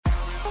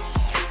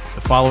The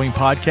following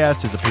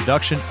podcast is a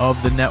production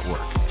of the network.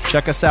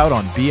 Check us out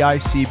on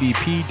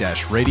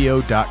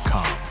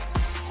bicbp-radio.com.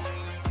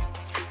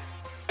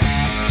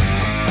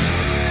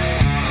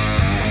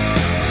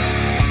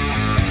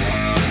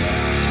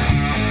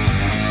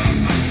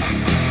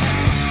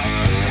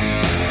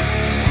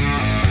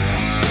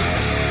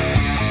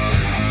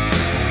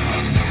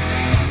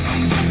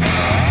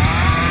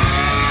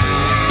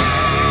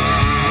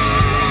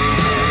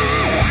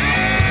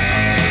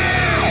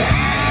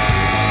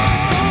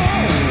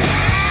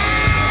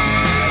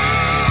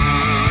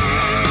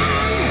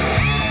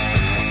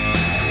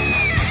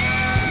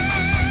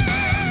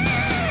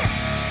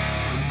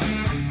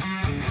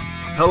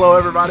 Hello,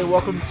 everybody.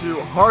 Welcome to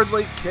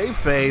Hardly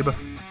Kayfabe.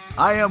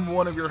 I am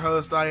one of your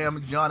hosts. I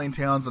am Johnny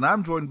Towns, and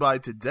I'm joined by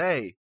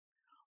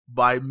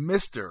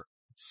Mr.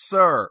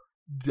 Sir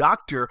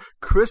Dr.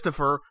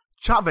 Christopher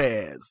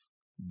Chavez.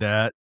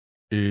 That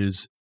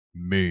is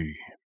me.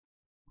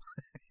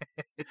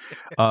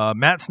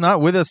 Matt's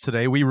not with us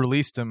today. We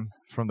released him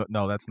from the...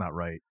 No, that's not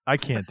right. I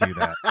can't do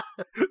that.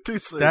 Too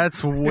soon.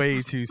 That's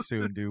way too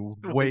soon,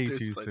 dude. Way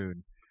too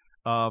soon.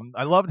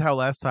 I loved how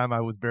last time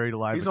I was buried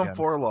alive. He's again. on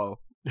furlough.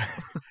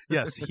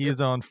 Yes, he is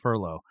on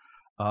furlough.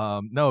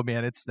 No,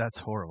 man, that's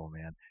horrible,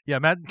 man. Yeah,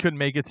 Matt couldn't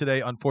make it today.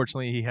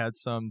 Unfortunately, he had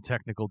some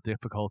technical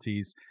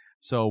difficulties.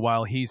 So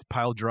while he's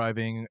pile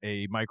driving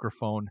a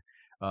microphone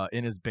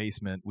in his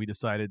basement, we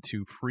decided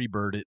to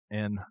freebird it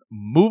and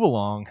move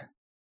along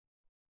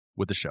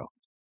with the show.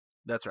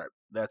 That's right.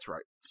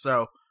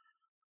 So,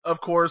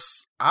 of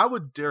course, I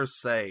would dare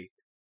say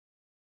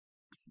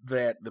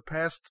that the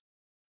past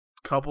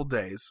couple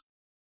days,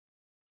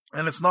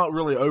 and it's not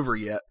really over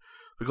yet,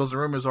 because the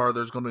rumors are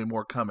there's going to be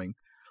more coming.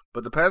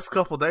 But the past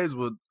couple of days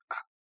would,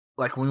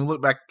 like when we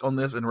look back on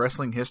this in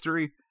wrestling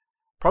history,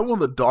 probably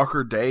one of the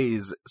darker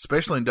days,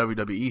 especially in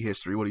WWE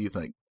history. What do you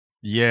think?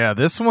 Yeah,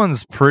 this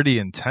one's pretty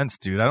intense,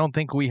 dude. I don't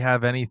think we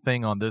have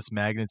anything on this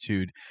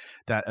magnitude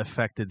that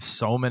affected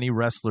so many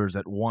wrestlers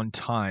at one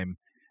time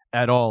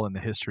at all in the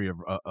history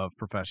of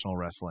professional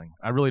wrestling.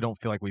 I really don't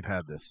feel like we've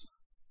had this.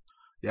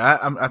 Yeah,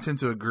 I tend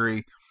to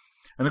agree.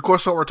 And of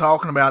course, what we're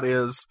talking about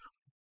is,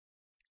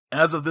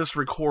 as of this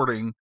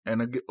recording,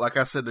 and like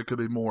I said, there could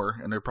be more,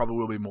 and there probably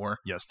will be more.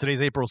 Yes, today's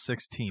April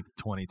 16th,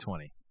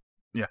 2020.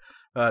 Yeah.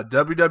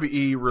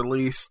 WWE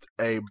released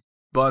a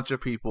bunch of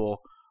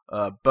people,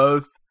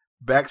 both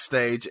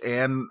backstage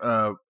and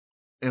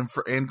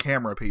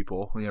camera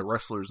people,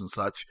 wrestlers and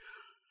such,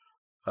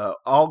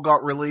 all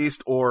got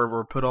released or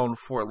were put on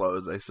furlough,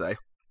 as they say.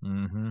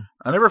 Mm-hmm.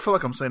 I never feel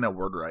like I'm saying that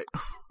word right.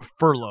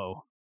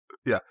 Furlough.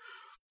 Yeah.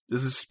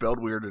 This is spelled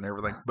weird and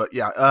everything. But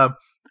yeah,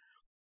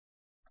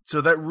 so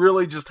that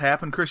really just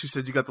happened. Chris, you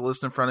said you got the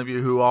list in front of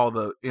you who all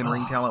the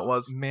in-ring talent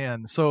was?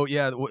 Man, so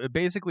yeah,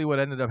 basically what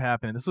ended up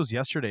happening, this was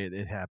yesterday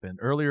it happened.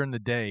 Earlier in the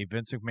day,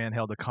 Vince McMahon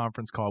held a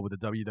conference call with the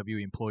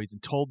WWE employees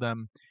and told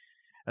them,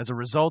 as a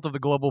result of the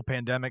global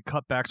pandemic,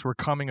 cutbacks were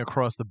coming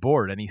across the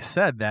board. And he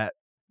said that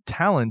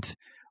talent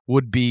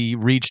would be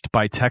reached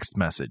by text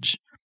message.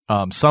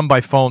 Some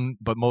by phone,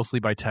 but mostly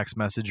by text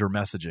message or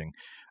messaging.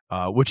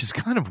 Which is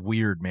kind of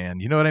weird, man.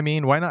 You know what I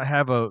mean? Why not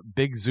have a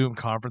big Zoom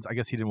conference? I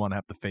guess he didn't want to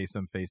have to face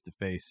them face to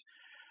face.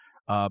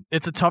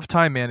 It's a tough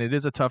time, man. It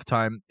is a tough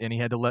time, and he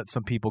had to let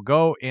some people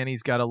go, and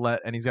he's got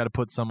to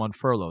put some on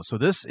furlough. So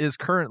this is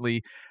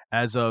currently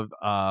as of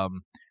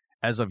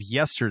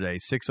yesterday,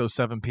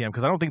 6:07 p.m.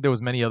 Because I don't think there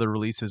was many other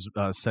releases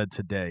said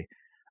today.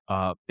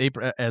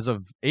 As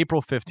of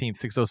April 15th,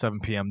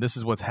 6:07 p.m. This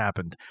is what's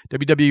happened.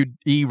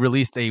 WWE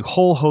released a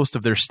whole host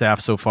of their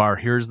staff so far.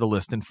 Here's the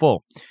list in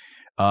full.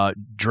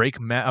 Drake,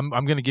 I'm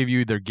going to give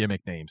you their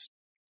gimmick names.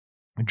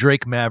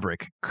 Drake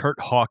Maverick, Kurt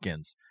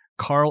Hawkins,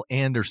 Carl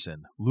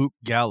Anderson, Luke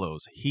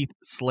Gallows, Heath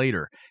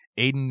Slater,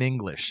 Aiden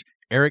English,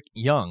 Eric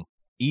Young,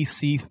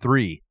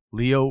 EC3,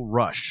 Leo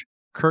Rush,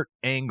 Kurt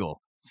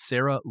Angle,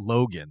 Sarah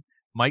Logan,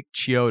 Mike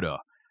Chioda,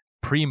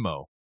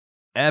 Primo,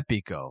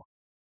 Epico,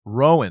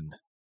 Rowan,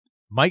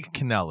 Mike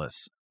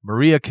Kanellis,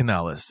 Maria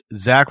Kanellis,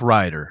 Zack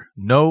Ryder,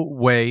 No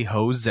Way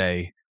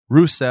Jose,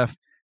 Rusev,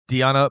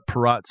 Deanna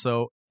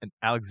Purrazzo, and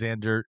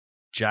Alexander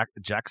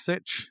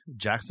Jaksic?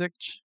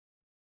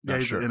 Yeah,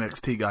 he's an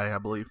NXT guy, I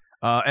believe.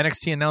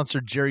 NXT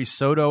announcer Jerry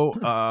Soto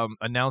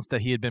announced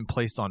that he had been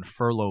placed on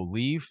furlough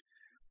leave.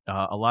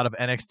 A lot of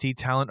NXT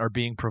talent are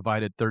being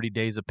provided 30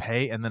 days of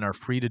pay and then are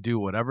free to do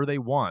whatever they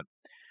want.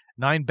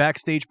 9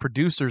 backstage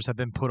producers have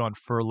been put on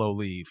furlough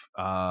leave.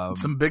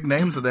 Some big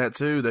names of that,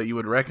 too, that you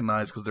would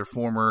recognize because they're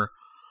former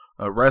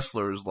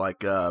wrestlers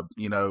like,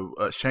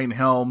 Shane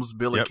Helms,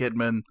 Billy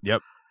Kidman.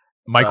 Yep.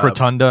 Mike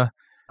Rotunda.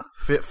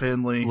 Fit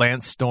Finley,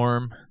 Lance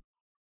Storm,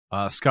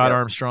 Scott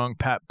Armstrong,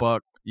 Pat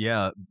Buck.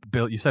 Yeah,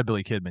 Bill. You said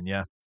Billy Kidman.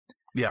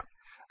 Yeah.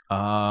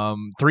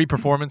 3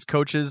 performance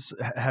coaches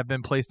have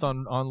been placed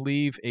on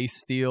leave: Ace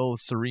Steel,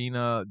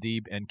 Serena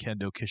Deeb, and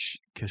Kendo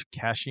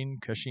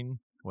Cushing,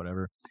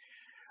 whatever.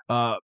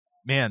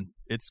 Man,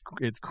 it's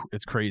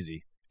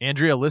crazy.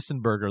 Andrea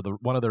Listenberger,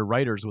 one of their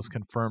writers, was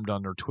confirmed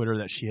on her Twitter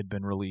that she had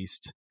been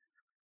released.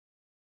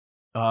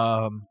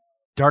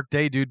 Dark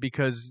day, dude,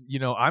 because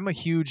I'm a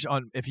huge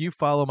if you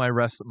follow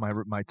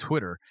my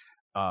Twitter,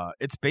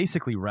 it's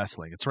basically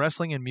wrestling. It's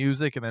wrestling and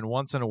music, and then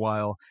once in a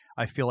while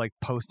I feel like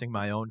posting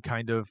my own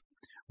kind of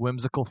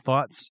whimsical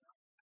thoughts.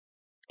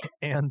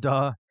 And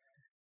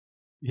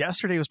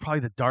yesterday was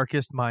probably the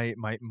darkest my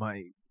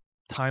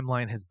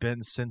timeline has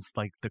been since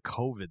like the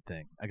COVID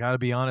thing. I got to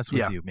be honest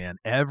with you, man.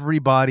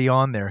 Everybody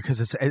on there,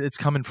 because it's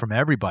coming from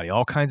everybody,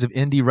 all kinds of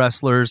indie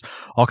wrestlers,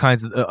 all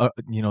kinds of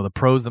the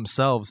pros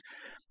themselves.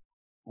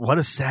 What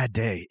a sad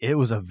day. It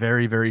was a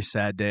very, very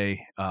sad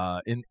day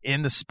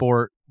in the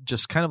sport,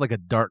 just kind of like a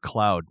dark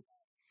cloud.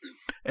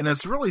 And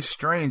it's really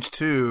strange,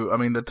 too. I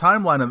mean, the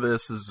timeline of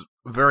this is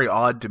very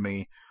odd to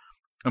me.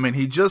 I mean,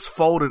 he just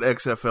folded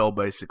XFL,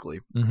 basically.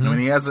 Mm-hmm. I mean,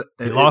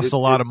 he lost a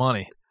lot of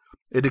money.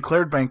 It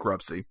declared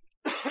bankruptcy.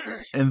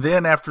 And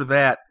then after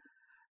that,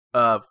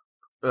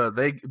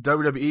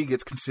 WWE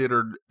gets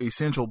considered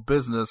essential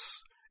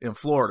business in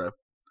Florida.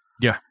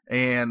 Yeah.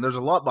 And there's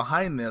a lot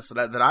behind this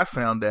that I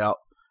found out.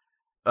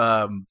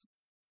 I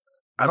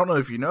don't know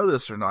if you know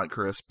this or not,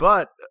 Chris,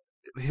 but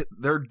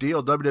their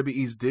deal,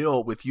 WWE's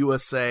deal with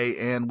USA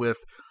and with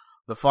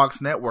the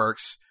Fox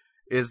networks,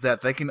 is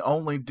that they can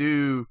only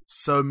do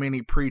so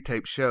many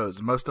pre-taped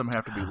shows. Most of them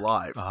have to be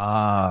live.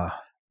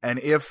 And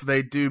if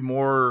they do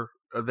more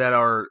that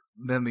are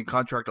than the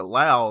contract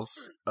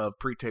allows of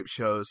pre-taped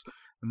shows,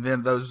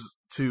 then those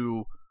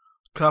two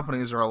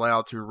companies are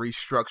allowed to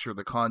restructure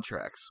the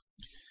contracts.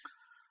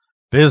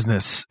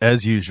 Business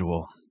as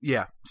usual.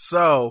 Yeah.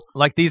 So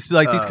these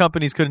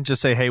companies couldn't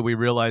just say, "Hey, we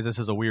realize this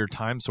is a weird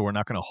time, so we're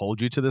not going to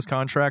hold you to this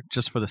contract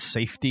just for the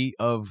safety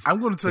of." I'm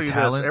going to tell you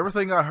talent. this: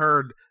 everything I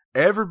heard,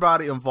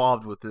 everybody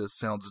involved with this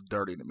sounds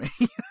dirty to me.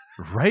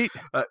 Right?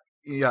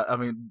 Yeah. I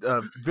mean,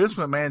 Vince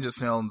McMahon just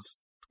sounds,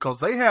 because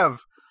they have.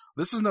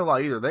 This is no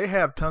lie either. They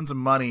have tons of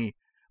money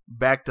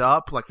backed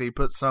up. Like they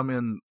put some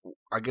in,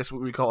 I guess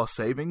what we call a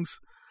savings,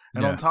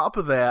 and on top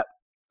of that,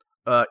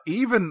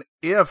 even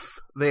if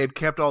they had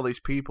kept all these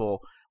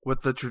people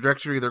with the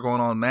trajectory they're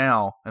going on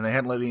now, and they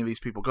hadn't let any of these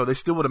people go, they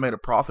still would have made a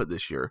profit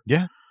this year.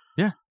 Yeah,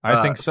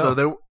 I think so.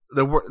 So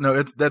there were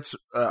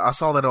I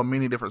saw that on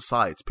many different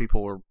sites.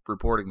 People were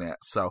reporting that.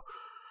 So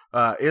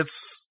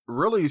it's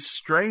really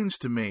strange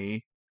to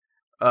me,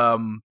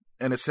 and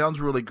it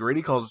sounds really greedy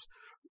because,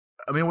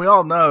 I mean, we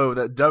all know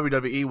that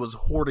WWE was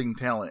hoarding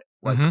talent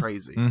like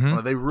crazy.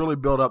 Mm-hmm. They really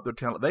built up their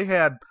talent. They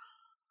had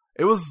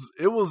it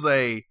was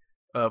a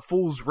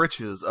fool's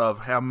riches of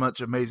how much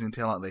amazing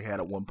talent they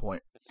had at one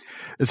point.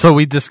 So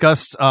we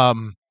discussed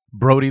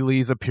Brody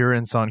Lee's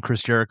appearance on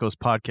Chris Jericho's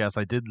podcast.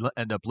 I did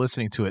end up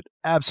listening to it.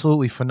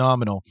 Absolutely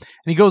phenomenal.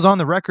 And he goes on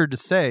the record to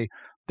say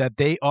that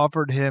they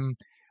offered him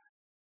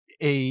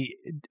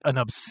an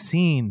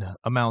obscene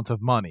amount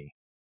of money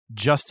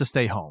just to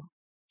stay home.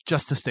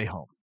 Just to stay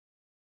home.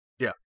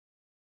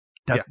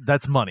 Yeah.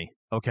 That's money,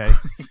 okay?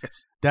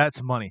 Yes.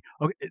 That's money.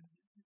 Okay.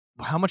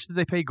 How much did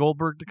they pay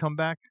Goldberg to come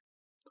back?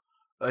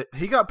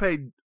 He got paid,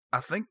 I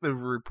think the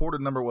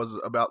reported number was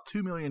about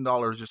 $2 million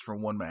just for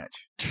one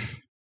match.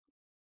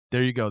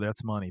 There you go.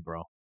 That's money,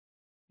 bro.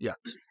 Yeah.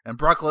 And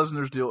Brock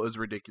Lesnar's deal is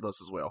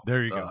ridiculous as well.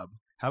 There you go.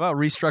 How about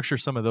restructure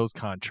some of those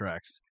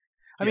contracts?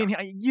 I mean,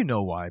 you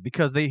know why?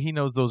 Because he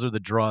knows those are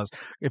the draws.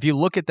 If you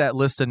look at that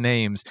list of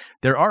names,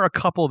 there are a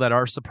couple that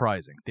are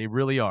surprising. They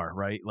really are,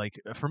 right? Like,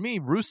 for me,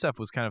 Rusev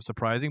was kind of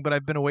surprising, but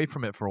I've been away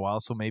from it for a while,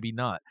 so maybe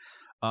not.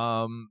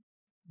 But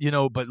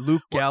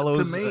Luke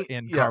Gallows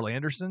and Carl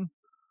Anderson.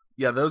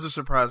 Yeah, those are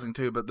surprising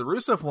too. But the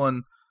Rusev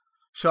one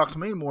shocked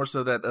me more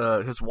so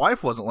that his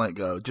wife wasn't let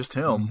go, just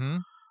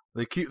him.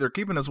 Mm-hmm. They're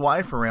keeping his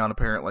wife around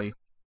apparently.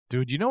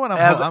 Dude, you know what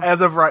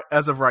as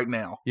of right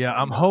now. Yeah,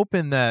 I'm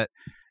hoping that,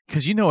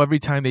 because every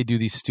time they do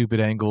these stupid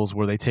angles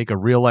where they take a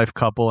real life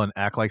couple and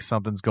act like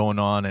something's going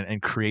on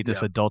and create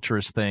this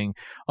adulterous thing,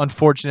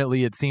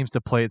 unfortunately, it seems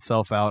to play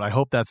itself out. I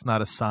hope that's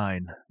not a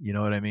sign. You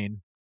know what I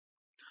mean?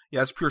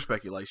 Yeah, it's pure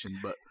speculation,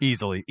 but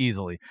easily.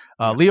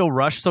 Leo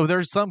Rush. So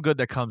there's some good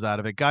that comes out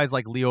of it. Guys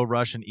like Leo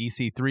Rush and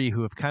EC3,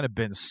 who have kind of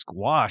been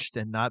squashed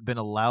and not been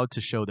allowed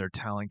to show their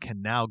talent,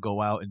 can now go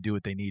out and do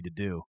what they need to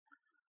do.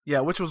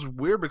 Yeah, which was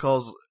weird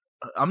because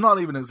I'm not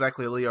even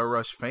exactly a Leo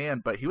Rush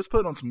fan, but he was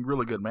putting on some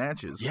really good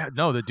matches. Yeah,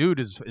 no, the dude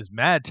is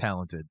mad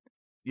talented.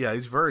 Yeah,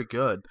 he's very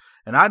good.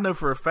 And I know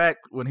for a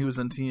fact when he was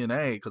in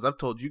TNA, because I've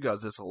told you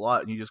guys this a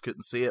lot and you just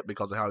couldn't see it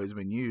because of how he's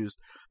been used,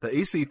 that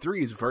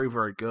EC3 is very,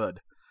 very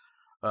good.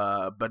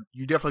 But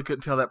you definitely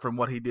couldn't tell that from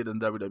what he did in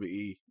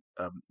WWE.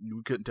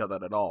 You couldn't tell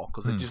that at all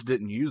because they just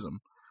didn't use him.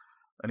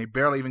 And he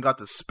barely even got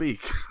to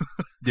speak.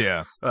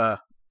 Yeah.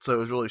 So it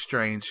was really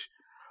strange.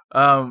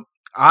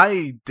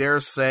 I dare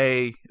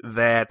say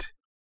that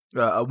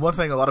one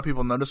thing a lot of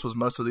people noticed was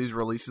most of these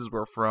releases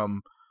were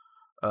from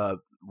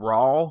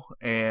Raw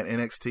and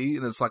NXT.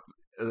 And it's like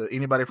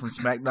anybody from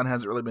SmackDown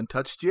hasn't really been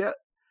touched yet.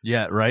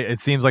 Yeah, right.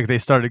 It seems like they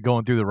started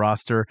going through the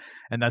roster,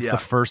 and that's the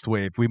first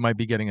wave. We might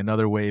be getting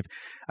another wave.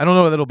 I don't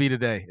know what it'll be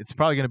today. It's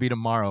probably going to be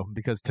tomorrow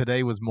because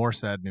today was more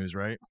sad news,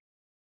 right?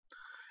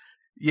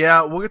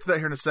 Yeah, we'll get to that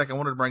here in a second. I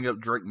wanted to bring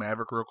up Drake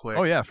Maverick real quick.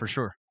 Oh, yeah, for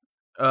sure.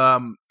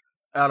 Out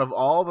of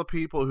all the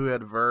people who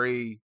had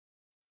very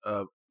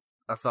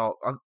I thought,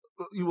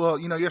 well,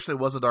 yesterday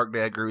was a dark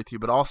day. I agree with you,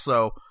 but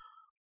also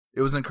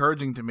it was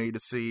encouraging to me to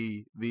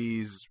see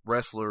these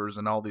wrestlers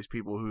and all these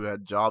people who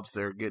had jobs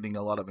there getting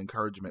a lot of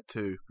encouragement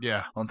too.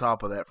 Yeah. On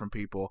top of that from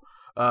people.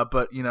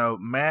 But,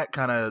 Matt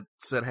kind of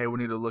said, hey, we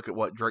need to look at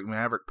what Drake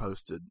Maverick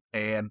posted.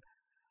 And,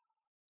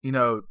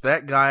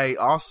 that guy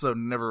also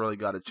never really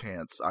got a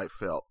chance, I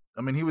felt.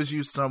 I mean, he was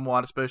used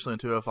somewhat, especially in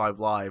 205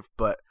 Live,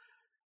 but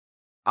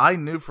I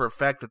knew for a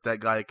fact that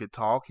guy could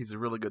talk. He's a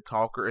really good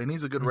talker, and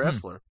he's a good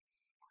wrestler.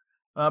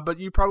 But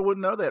you probably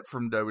wouldn't know that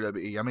from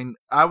WWE. I mean,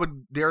 I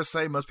would dare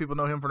say most people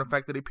know him for the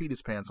fact that he peed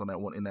his pants on that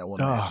one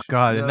match. Oh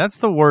God, and that's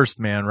the worst,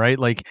 man. Right?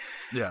 Like,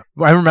 yeah,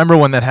 I remember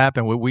when that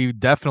happened. We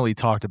definitely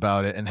talked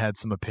about it and had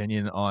some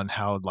opinion on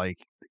how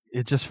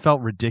it just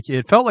felt ridiculous.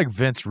 It felt like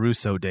Vince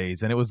Russo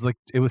days, and it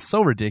was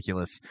so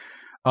ridiculous.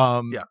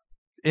 Yeah,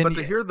 but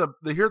to hear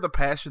the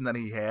passion that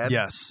he had,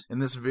 yes, in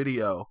this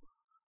video.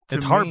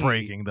 It's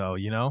heartbreaking, though,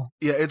 Yeah,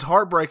 it's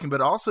heartbreaking, but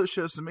it also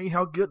shows to me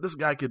how good this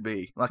guy could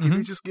be. Like, if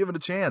he's just given a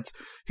chance.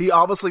 He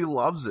obviously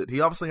loves it.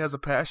 He obviously has a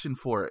passion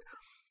for it.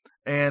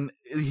 And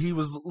he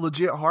was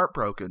legit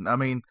heartbroken. I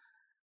mean,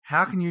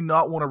 how can you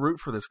not want to root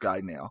for this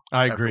guy now?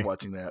 I agree. After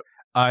watching that.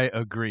 I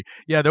agree.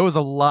 Yeah, there was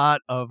a lot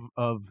of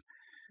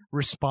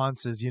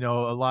responses, a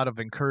lot of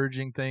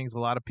encouraging things. A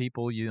lot of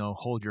people,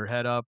 hold your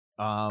head up.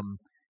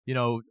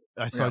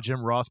 I saw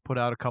Jim Ross put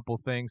out a couple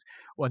things.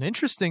 Well, an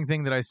interesting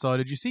thing that I saw,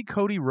 did you see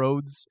Cody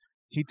Rhodes?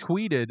 He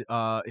tweeted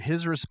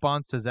his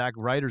response to Zack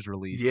Ryder's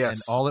release. Yes.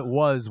 And all it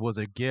was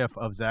a gif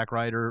of Zack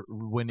Ryder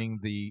winning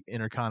the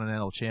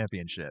Intercontinental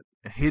Championship.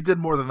 He did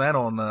more than that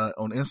on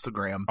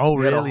Instagram. Oh,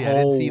 really? I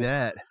didn't see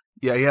that.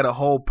 Yeah, he had a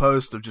whole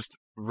post of just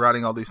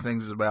writing all these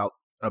things about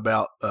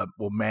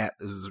Matt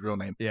is his real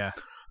name. Yeah.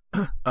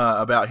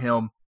 About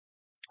him.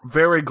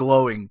 Very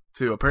glowing,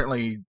 too.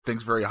 Apparently he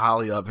thinks very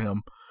highly of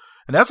him.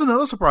 And that's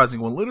another surprising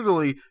one.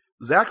 Literally,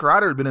 Zack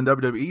Ryder had been in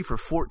WWE for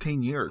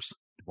 14 years.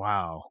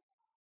 Wow.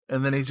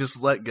 And then he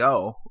just let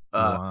go.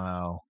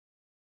 Wow.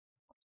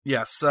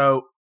 Yeah,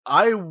 so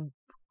I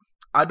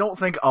don't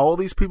think all of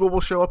these people will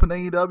show up in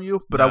AEW,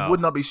 but I would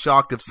not be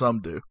shocked if some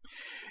do.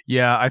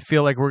 Yeah, I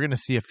feel like we're going to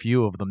see a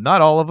few of them.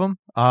 Not all of them.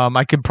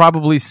 I could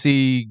probably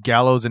see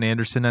Gallows and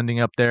Anderson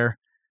ending up there.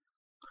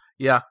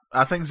 Yeah,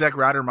 I think Zack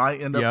Ryder might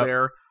end up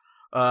there.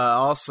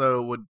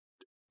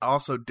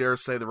 Also dare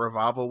say the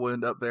Revival will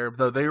end up there,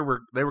 though they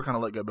were kind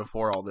of let go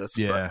before all this.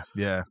 Yeah,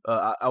 but, yeah.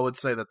 I would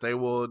say that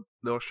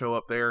they'll show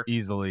up there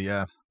easily.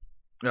 Yeah.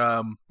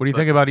 What do you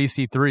think about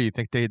EC3? You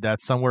think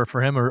that's somewhere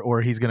for him,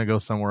 or he's going to go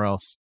somewhere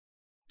else?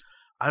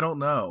 I don't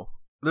know.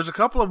 There's a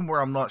couple of them where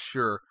I'm not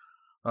sure.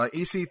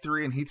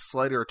 EC3 and Heath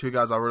Slater are two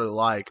guys I really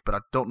like, but I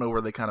don't know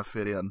where they kind of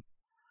fit in.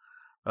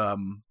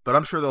 But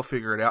I'm sure they'll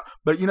figure it out.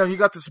 But you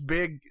got this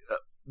big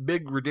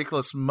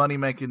ridiculous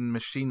money-making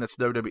machine that's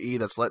WWE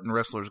that's letting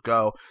wrestlers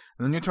go.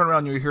 And then you turn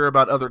around and you hear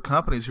about other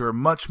companies who are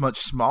much, much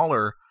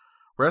smaller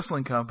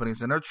wrestling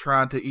companies, and they're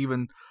trying to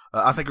even,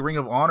 I think Ring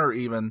of Honor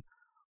even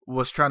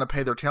was trying to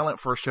pay their talent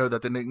for a show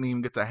that they didn't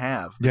even get to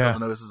have because I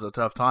know this is a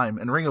tough time.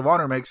 And Ring of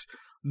Honor makes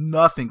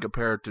nothing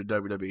compared to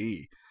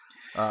WWE.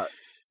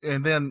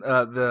 And then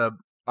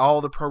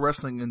all the pro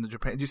wrestling in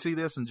Japan. Did you see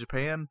this in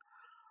Japan?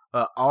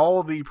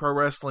 All the pro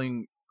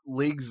wrestling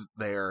leagues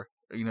there,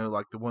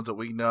 like the ones that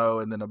we know,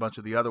 and then a bunch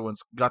of the other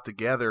ones got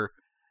together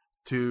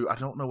to, I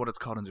don't know what it's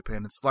called in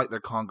Japan. It's like their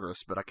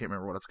Congress, but I can't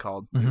remember what it's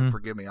called. Mm-hmm.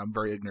 Forgive me, I'm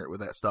very ignorant with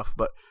that stuff.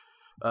 But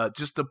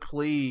just to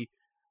plea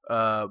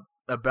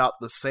about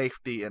the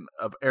safety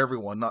of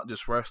everyone, not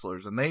just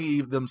wrestlers. And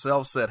they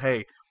themselves said,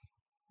 hey,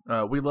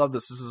 we love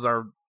this. This is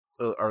our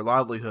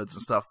livelihoods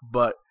and stuff,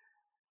 but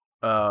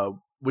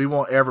we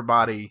want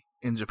everybody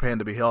in Japan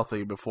to be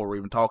healthy before we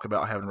even talk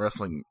about having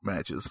wrestling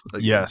matches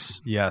again.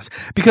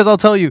 Yes. Because I'll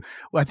tell you,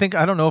 I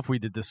don't know if we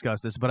did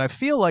discuss this, but I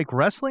feel like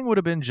wrestling would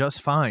have been just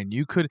fine.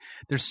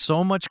 There's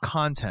so much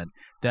content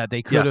that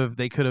they could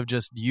have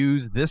just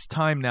used this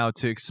time now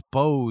to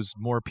expose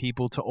more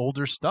people to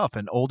older stuff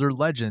and older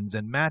legends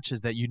and matches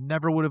that you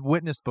never would have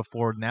witnessed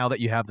before. Now that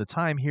you have the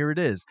time, here it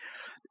is.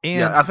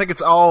 And I think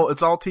it's all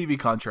TV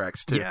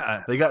contracts too.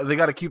 Yeah. They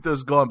got to keep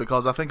those going,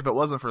 because I think if it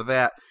wasn't for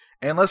that,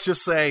 and let's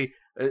just say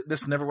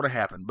this never would have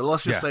happened, but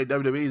let's just say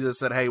WWE just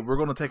said, hey, we're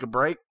going to take a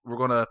break. We're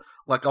going to,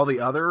 like all the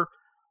other,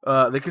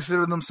 they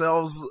consider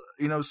themselves,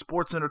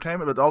 sports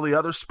entertainment, but all the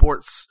other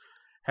sports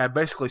have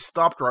basically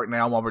stopped right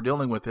now while we're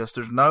dealing with this.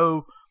 There's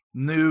no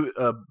new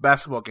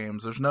basketball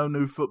games. There's no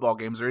new football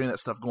games or any of that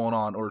stuff going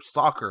on, or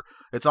soccer.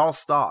 It's all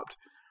stopped.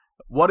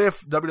 What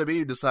if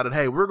WWE decided,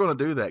 hey, we're going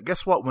to do that?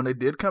 Guess what? When they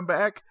did come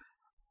back,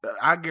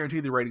 I guarantee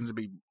the ratings would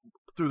be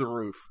through the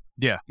roof.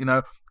 Yeah.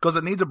 Because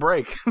it needs a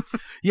break.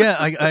 Yeah,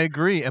 I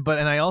agree. And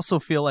I also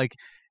feel like,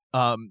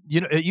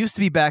 it used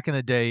to be back in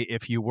the day,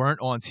 if you weren't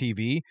on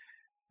TV,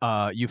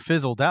 you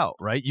fizzled out,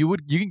 right? You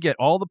can get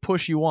all the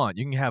push you want.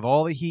 You can have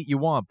all the heat you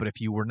want. But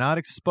if you were not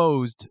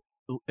exposed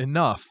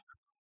enough,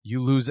 you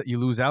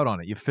lose out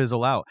on it. You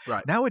fizzle out.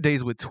 Right.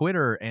 Nowadays, with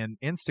Twitter and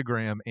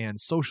Instagram and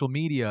social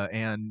media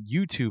and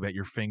YouTube at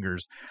your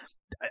fingers,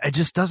 it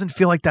just doesn't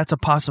feel like that's a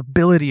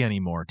possibility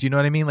anymore. Do you know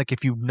what I mean? Like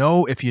if you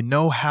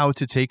know how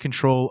to take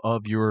control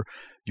of your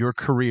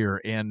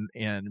career and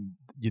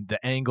the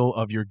angle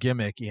of your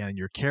gimmick and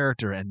your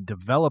character and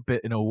develop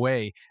it in a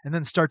way and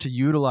then start to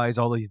utilize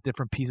all these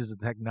different pieces of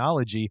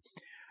technology,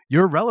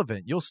 you're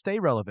relevant. You'll stay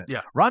relevant.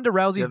 Yeah. Ronda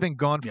Rousey's been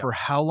gone for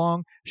how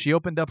long? She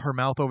opened up her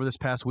mouth over this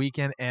past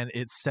weekend and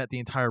it set the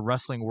entire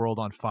wrestling world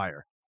on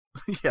fire.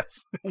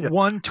 Yes. Yeah.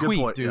 One tweet,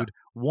 point, dude. Yeah.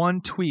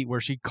 One tweet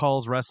where she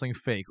calls wrestling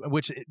fake,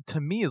 which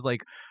to me is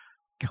like,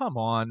 come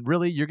on,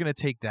 really? You're going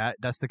to take that?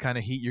 That's the kind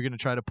of heat you're going to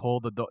try to pull,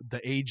 the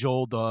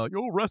age-old,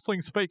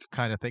 wrestling's fake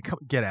kind of thing. Come,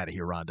 get out of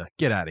here, Ronda.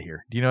 Get out of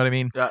here. Do you know what I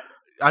mean?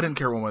 I didn't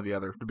care one way or the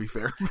other, to be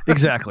fair.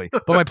 Exactly.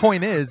 But my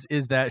point is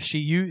that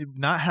she,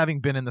 not having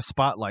been in the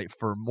spotlight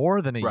for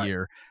more than a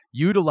year,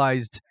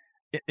 utilized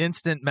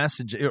instant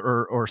message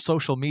or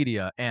social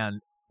media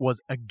and was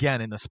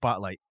again in the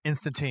spotlight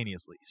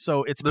instantaneously.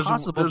 So it's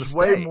possible there's to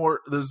way stay. more.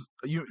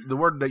 The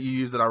word that you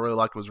used that I really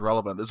liked was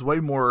relevant. There's way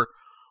more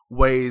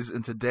ways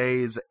in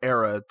today's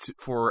era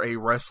for a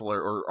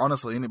wrestler or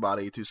honestly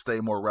anybody to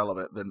stay more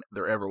relevant than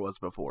there ever was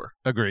before.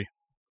 Agree.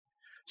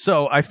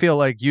 So I feel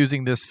like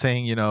using this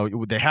saying,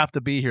 they have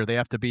to be here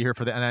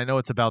for that. And I know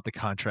it's about the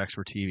contracts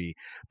for TV,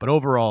 but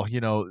overall,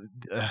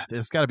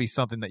 there's got to be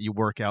something that you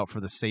work out for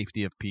the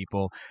safety of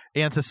people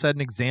and to set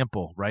an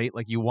example, right?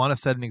 Like you want to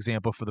set an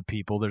example for the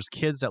people. There's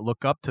kids that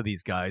look up to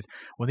these guys.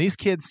 When these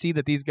kids see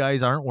that these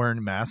guys aren't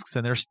wearing masks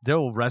and they're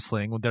still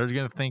wrestling, they're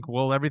going to think,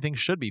 well, everything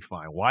should be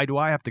fine. Why do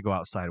I have to go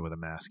outside with a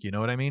mask? You know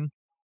what I mean?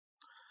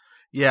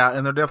 Yeah,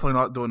 and they're definitely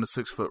not doing the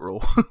 6-foot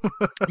rule.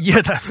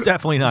 Yeah, that's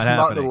definitely not happening.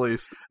 Not in the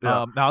least.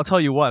 Yeah. Now, I'll tell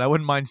you what, I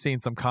wouldn't mind seeing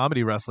some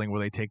comedy wrestling where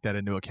they take that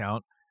into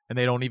account and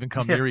they don't even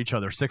come near each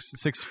other.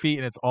 6 feet,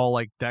 and it's all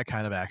like that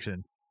kind of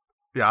action.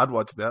 Yeah, I'd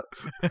watch that.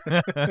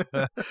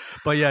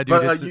 But yeah,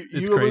 dude, it's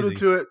you alluded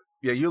to it.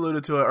 Yeah, you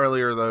alluded to it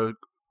earlier, though,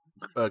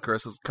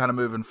 Chris, is kind of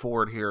moving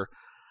forward here.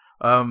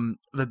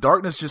 The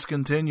darkness just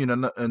continued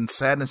and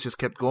sadness just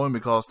kept going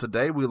because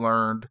today we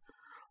learned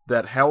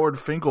that Howard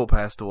Finkel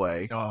passed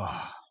away.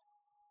 Oh.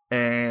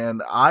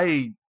 And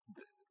I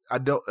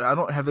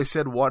don't have they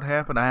said what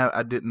happened?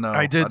 I didn't know.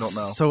 I don't know.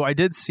 So I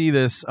did see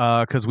this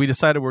because we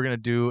decided we're going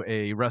to do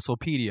a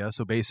WrestlePedia.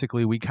 So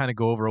basically, we kind of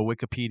go over a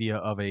Wikipedia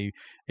of a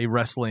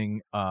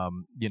wrestling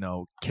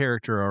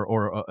character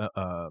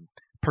or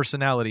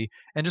personality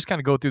and just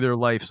kind of go through their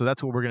life. So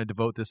that's what we're going to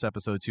devote this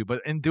episode to.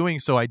 But in doing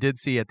so, I did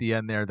see at the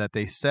end there that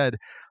they said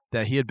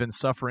that he had been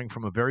suffering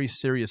from a very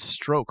serious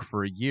stroke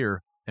for a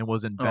year and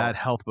was in bad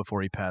health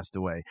before he passed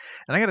away.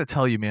 And I got to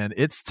tell you, man,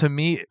 it's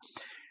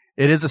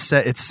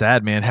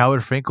sad, man.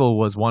 Howard Finkel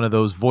was one of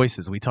those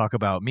voices. We talk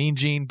about Mean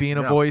Gene being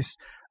a voice,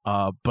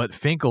 but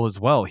Finkel as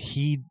well.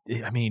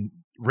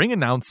 Ring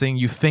announcing,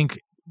 you think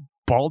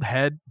bald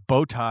head,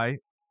 bow tie,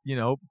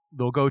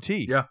 little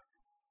goatee. Yeah.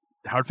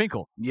 Howard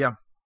Finkel. Yeah.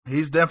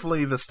 He's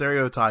definitely the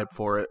stereotype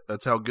for it.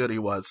 That's how good he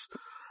was.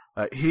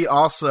 He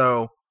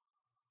also,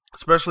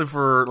 especially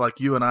for like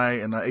you and I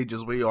and the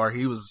ages we are,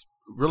 he was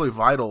really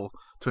vital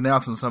to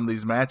announcing some of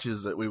these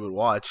matches that we would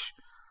watch.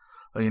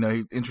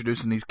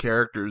 Introducing these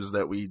characters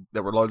that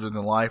were larger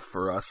than life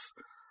for us.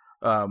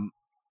 And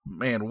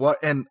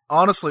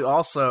honestly,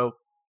 also,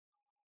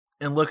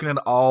 in looking at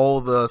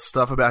all the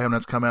stuff about him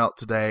that's come out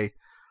today,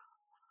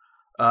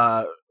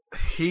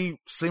 he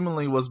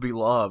seemingly was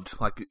beloved.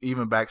 Like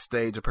even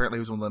backstage, apparently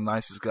he was one of the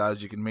nicest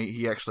guys you can meet.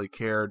 He actually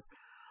cared.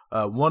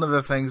 One of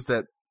the things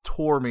that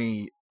tore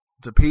me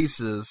to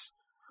pieces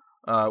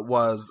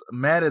was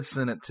Matt had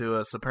sent it to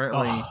us.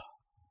 Apparently,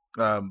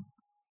 I'm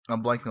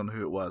blanking on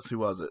who it was. Who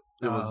was it?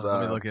 It was.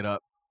 Let me look it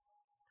up.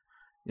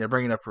 Yeah,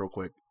 bring it up real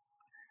quick.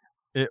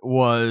 It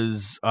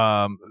was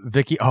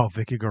Vicky. Oh,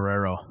 Vicky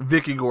Guerrero.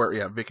 Vicky Guerrero.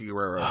 Yeah, Vicky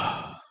Guerrero.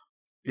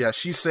 Yeah,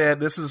 she said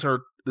this is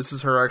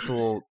her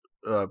actual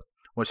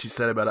what she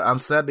said about it. I'm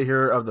sad to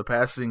hear of the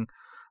passing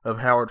of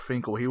Howard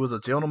Finkel. He was a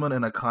gentleman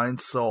and a kind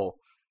soul.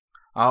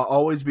 I'll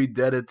always be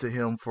indebted to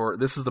him for.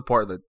 This is the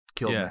part that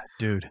killed me,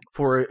 dude.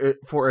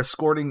 For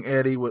escorting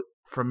Eddie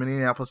from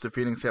Minneapolis to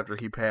Phoenix after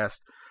he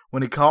passed.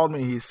 When he called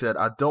me, he said,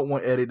 "I don't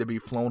want Eddie to be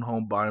flown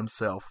home by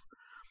himself."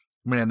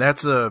 Man,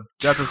 that's a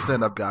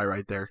stand-up guy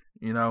right there.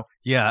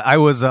 Yeah, I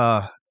was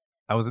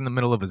in the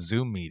middle of a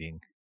Zoom meeting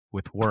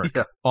with work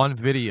on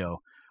video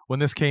when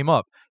this came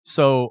up.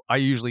 So I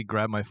usually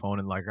grab my phone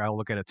and I'll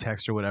look at a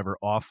text or whatever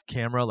off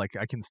camera. Like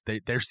I can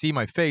they see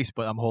my face,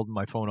 but I'm holding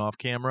my phone off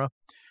camera.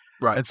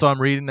 Right. And so I'm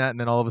reading that, and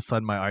then all of a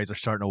sudden my eyes are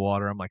starting to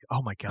water. I'm like,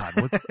 oh my God,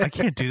 I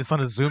can't do this on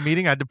a Zoom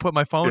meeting. I had to put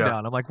my phone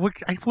down. I'm like,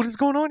 what is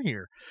going on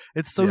here?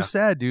 It's so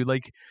sad, dude.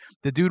 Like,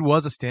 the dude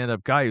was a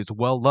stand-up guy who's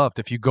well-loved.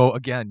 If you go,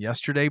 again,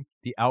 yesterday,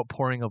 the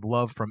outpouring of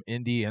love from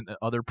Indy and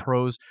other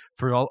pros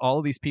for all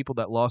of these people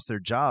that lost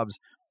their jobs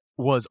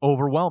was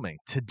overwhelming.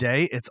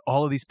 Today, it's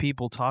all of these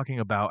people talking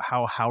about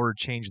how Howard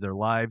changed their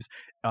lives,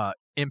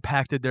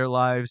 impacted their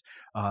lives,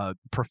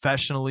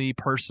 professionally,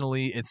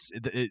 personally.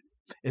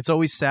 It's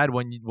always sad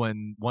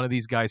when one of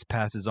these guys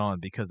passes on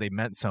because they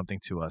meant something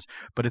to us.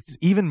 But it's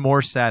even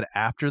more sad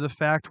after the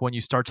fact when you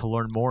start to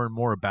learn more and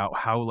more about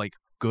how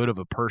good of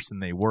a person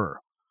they were.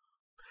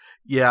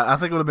 Yeah, I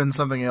think it would have been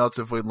something else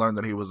if we'd learned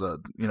that he was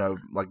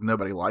like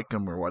nobody liked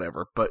him or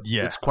whatever. But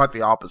it's quite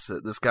the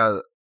opposite. This guy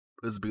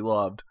is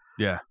beloved.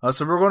 Yeah.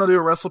 So we're going to do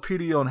a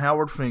WrestlePedia on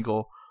Howard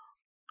Finkel.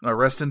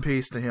 Rest in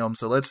peace to him.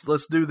 So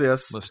let's do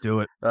this. Let's do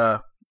it.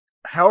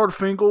 Howard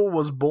Finkel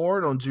was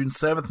born on June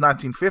 7th,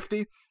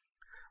 1950.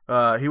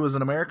 He was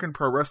an American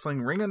pro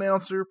wrestling ring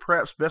announcer,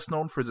 perhaps best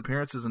known for his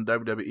appearances in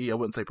WWE. I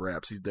wouldn't say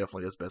perhaps. He's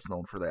definitely best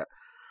known for that.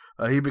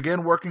 He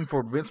began working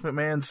for Vince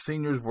McMahon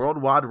Sr.'s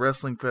Worldwide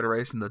Wrestling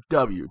Federation, the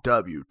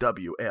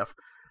WWF,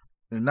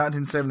 in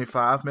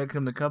 1975, making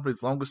him the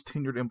company's longest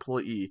tenured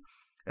employee,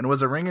 and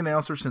was a ring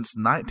announcer since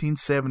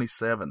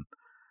 1977.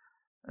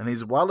 And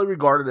he's widely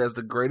regarded as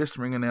the greatest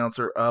ring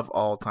announcer of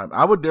all time.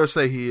 I would dare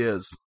say he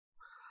is.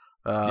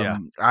 I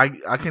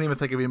can't even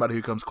think of anybody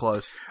who comes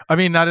close. I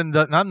mean, not in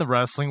the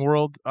wrestling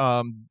world.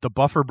 The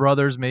Buffer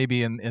brothers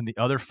maybe in the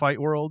other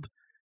fight world.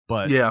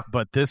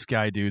 But this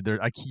guy, dude,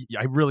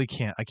 I really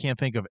can't. I can't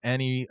think of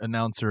any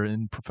announcer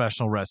in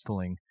professional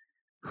wrestling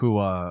who,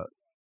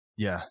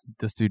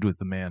 this dude was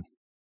the man.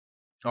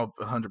 Oh,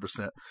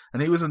 100%.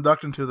 And he was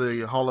inducted into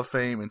the Hall of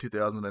Fame in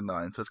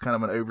 2009. So it's kind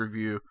of an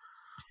overview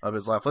of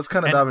his life. Let's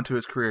kind of dive into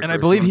his career. And I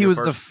believe he was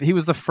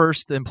the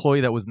first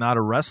employee that was not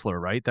a wrestler,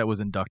 right? That was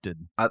inducted.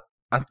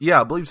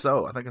 I believe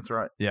so. I think that's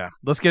right. Yeah.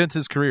 Let's get into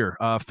his career.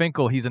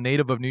 Finkel, he's a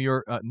native of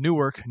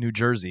Newark, New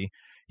Jersey.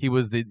 He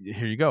was the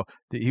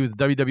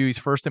WWE's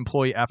first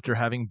employee after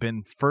having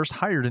been first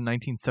hired in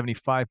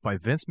 1975 by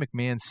Vince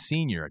McMahon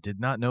Sr. I did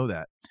not know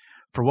that.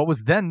 For what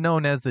was then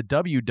known as the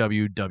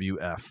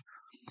WWF.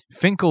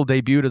 Finkel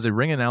debuted as a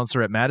ring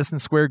announcer at Madison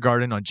Square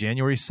Garden on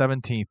January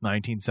 17th,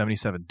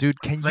 1977. Dude,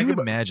 can you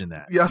imagine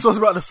that? Yeah, that's what I was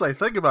about to say.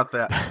 Think about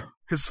that.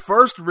 His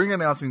first ring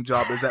announcing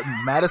job is at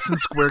Madison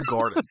Square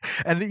Garden.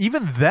 And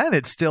even then,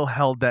 it still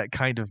held that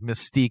kind of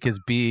mystique as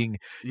being,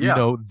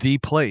 the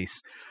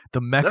place. The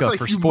mecca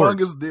for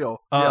sports. That's a humongous deal.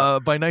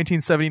 By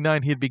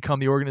 1979, he had become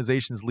the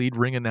organization's lead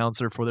ring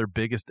announcer for their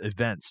biggest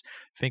events.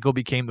 Finkel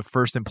became the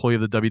first employee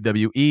of the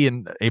WWE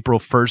in April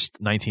 1st,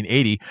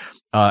 1980,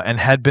 and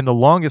had been the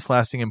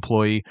longest-lasting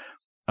employee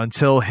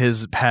until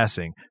his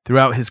passing.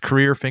 Throughout his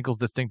career, Finkel's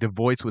distinctive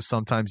voice was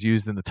sometimes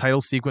used in the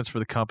title sequence for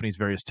the company's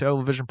various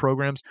television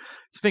programs.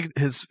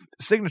 His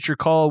signature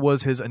call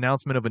was his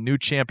announcement of a new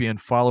champion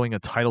following a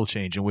title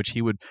change, in which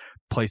he would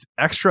place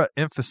extra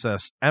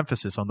emphasis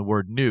on the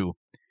word new.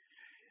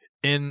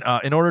 In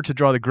order to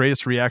draw the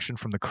greatest reaction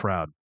from the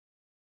crowd.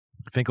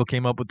 Finkel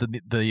came up with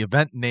the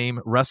event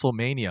name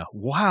WrestleMania.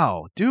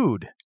 Wow,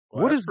 dude.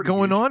 Well, what is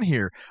going on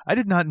here? I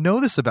did not know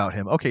this about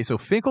him. Okay, so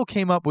Finkel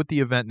came up with the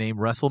event name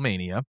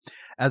WrestleMania,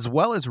 as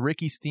well as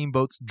Ricky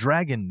Steamboat's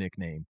Dragon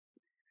nickname.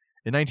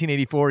 In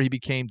 1984, he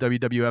became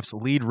WWF's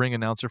lead ring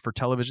announcer for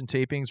television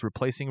tapings,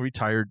 replacing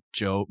retired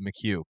Joe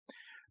McHugh.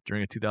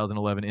 During a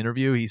 2011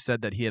 interview, he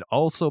said that he had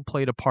also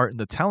played a part in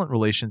the talent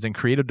relations and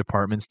creative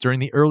departments during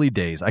the early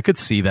days. I could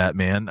see that,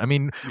 man. I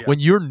mean, when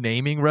you're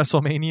naming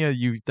WrestleMania,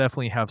 you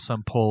definitely have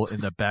some pull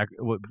in the back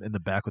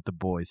with the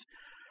boys.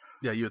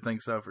 Yeah, you would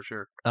think so for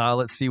sure.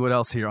 Let's see what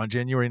else here. On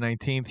January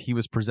 19th, he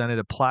was presented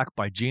a plaque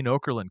by Gene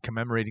Okerlund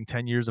commemorating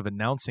 10 years of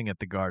announcing at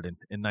the Garden.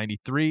 In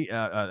 93,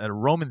 at a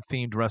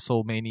Roman-themed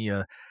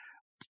WrestleMania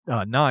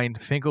 9,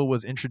 Finkel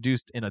was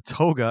introduced in a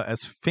toga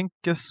as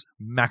Fincus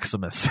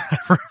Maximus.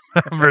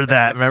 Remember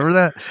that?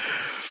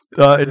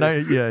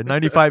 In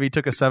 95, he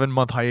took a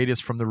 7-month hiatus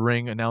from the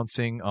ring,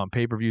 announcing on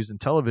pay-per-views and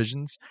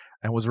televisions,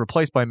 and was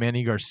replaced by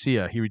Manny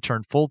Garcia. He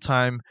returned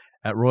full-time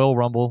at Royal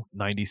Rumble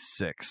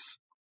 96.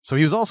 So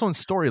he was also in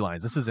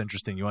storylines. This is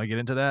interesting. You want to get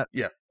into that?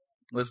 Yeah,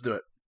 let's do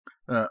it.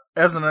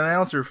 As an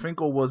announcer,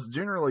 Finkel was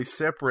generally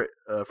separate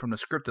from the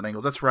scripted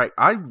angles. That's right.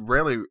 I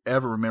rarely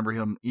ever remember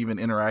him even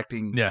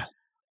interacting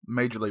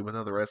majorly with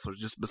other wrestlers,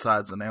 just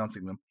besides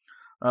announcing them.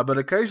 But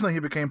occasionally he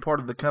became part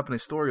of the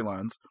company's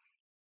storylines.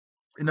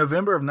 In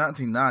November of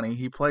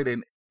 1990, he played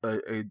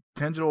a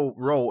tangential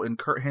role in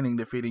Kurt Hennig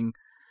defeating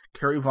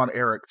Kerry Von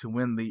Erich to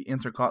win the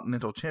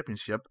Intercontinental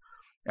Championship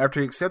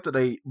after he accepted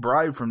a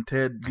bribe from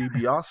Ted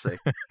DiBiase.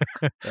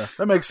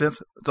 That makes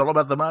sense. It's all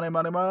about the money,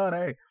 money,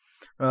 money.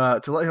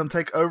 To let him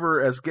take over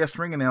as guest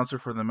ring announcer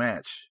for the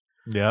match.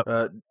 Yep.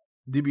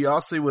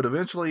 DiBiase would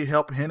eventually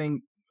help Hennig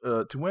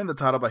to win the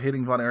title by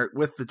hitting Von Erich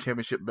with the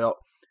championship belt,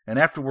 and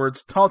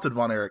afterwards taunted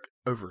Von Erich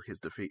over his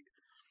defeat.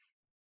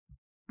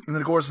 And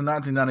then, of course, in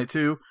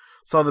 1992,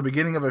 saw the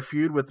beginning of a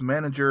feud with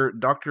manager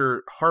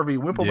Dr. Harvey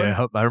Wippleman.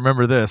 Yeah, I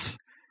remember this.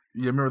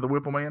 You remember the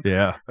Wippleman?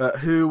 Yeah.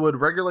 Who would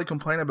regularly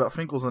complain about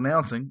Finkel's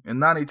announcing. In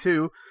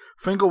 92,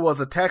 Finkel was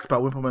attacked by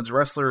Wippleman's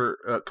wrestler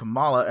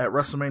Kamala at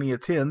WrestleMania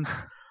 10.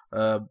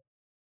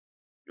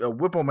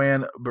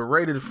 Wippleman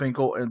berated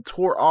Finkel and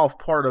tore off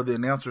part of the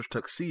announcer's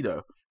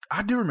tuxedo.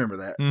 I do remember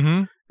that.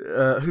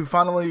 Mm-hmm. Who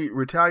finally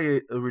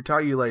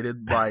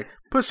retaliated by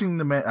pushing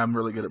the man. I'm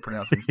really good at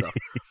pronouncing stuff.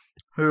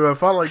 Who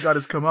finally got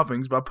his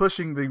comeuppings by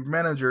pushing the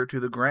manager to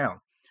the ground.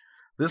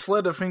 This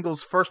led to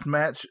Finkel's first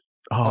match.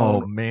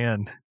 Oh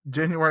man!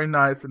 January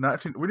 9th,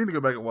 19. We need to go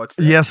back and watch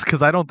that. Yes,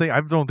 because I don't think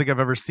I've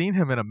ever seen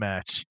him in a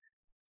match.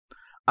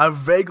 I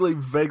vaguely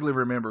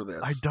remember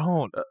this. I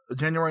don't.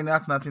 January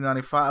 9th,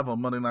 1995,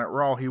 on Monday Night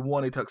Raw, he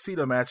won a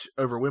tuxedo match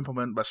over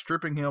Wimpleman by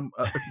stripping him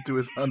to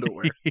his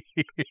underwear.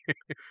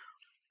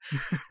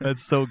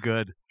 That's so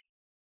good.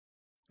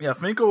 Yeah,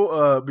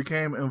 Finkel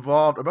became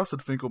involved. I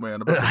said Finkel,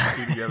 man. About to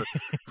be together.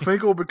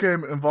 Finkel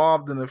became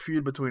involved in a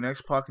feud between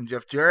X-Pac and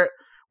Jeff Jarrett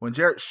when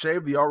Jarrett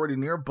shaved the already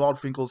near bald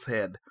Finkel's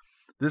head.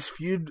 This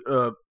feud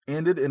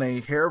ended in a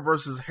hair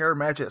versus hair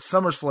match at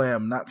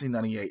SummerSlam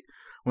 1998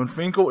 when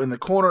Finkel in the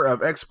corner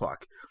of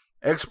X-Pac.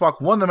 X-Pac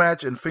won the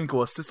match and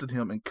Finkel assisted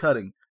him in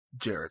cutting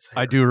Jarrett's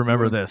hair. I do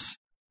remember this.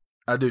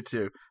 I do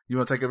too. You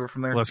want to take over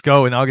from there? Let's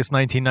go. In August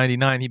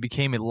 1999, he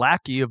became a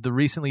lackey of the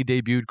recently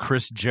debuted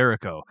Chris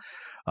Jericho.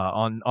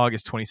 On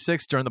August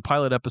 26th, during the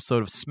pilot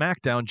episode of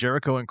SmackDown,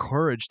 Jericho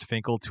encouraged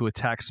Finkel to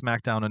attack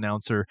SmackDown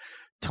announcer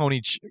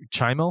Tony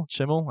Chimel,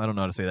 I don't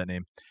know how to say that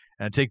name,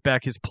 and take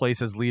back his place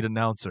as lead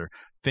announcer.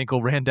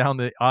 Finkel ran down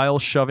the aisle,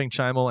 shoving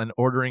Chimel and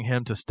ordering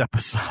him to step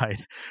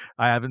aside.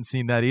 I haven't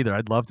seen that either.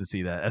 I'd love to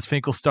see that. As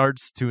Finkel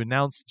starts to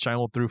announce,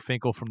 Chimel threw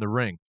Finkel from the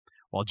ring.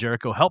 While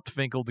Jericho helped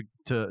Finkel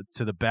to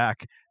the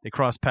back, they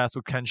crossed paths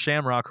with Ken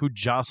Shamrock, who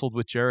jostled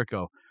with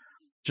Jericho.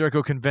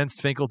 Jericho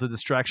convinced Finkel to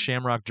distract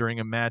Shamrock during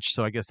a match,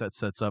 so I guess that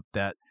sets up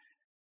that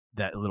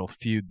little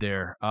feud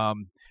there.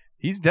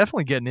 He's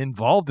definitely getting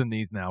involved in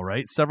these now,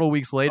 right? Several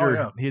weeks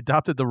later, He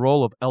adopted the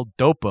role of El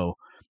Dopo,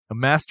 a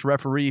masked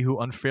referee who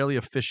unfairly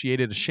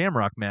officiated a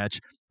Shamrock match,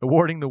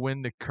 awarding the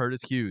win to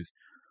Curtis Hughes.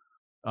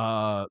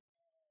 October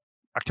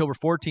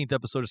 14th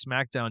episode of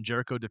SmackDown,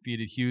 Jericho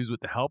defeated Hughes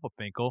with the help of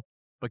Finkel,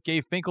 but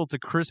gave Finkel to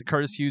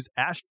Curtis Hughes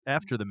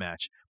after the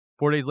match.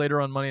 4 days later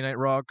on Monday Night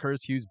Raw,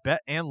 Curtis Hughes bet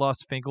and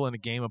lost Finkel in a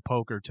game of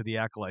poker to the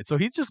Acolyte. So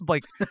he's just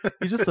like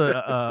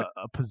a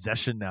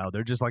possession now.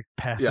 They're just like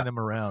passing him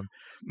around,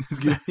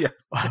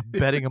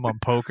 betting him on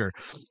poker.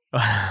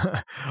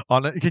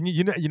 Can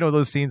you know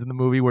those scenes in the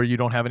movie where you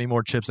don't have any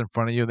more chips in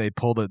front of you? And they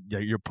pull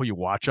your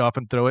watch off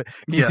and throw it.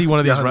 You see one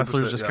of these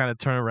wrestlers just kind of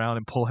turn around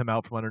and pull him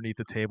out from underneath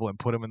the table and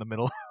put him in the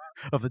middle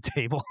of the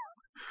table.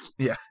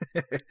 Yeah.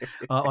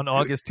 On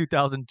August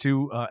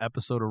 2002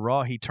 episode of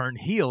Raw, he turned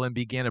heel and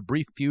began a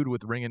brief feud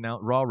with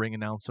Raw ring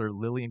announcer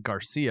Lillian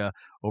Garcia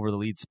over the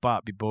lead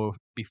spot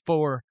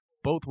before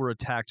both were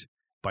attacked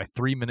by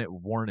 3-minute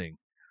warning.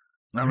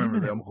 I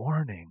remember that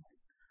warning.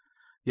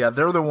 Yeah,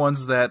 they're the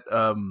ones that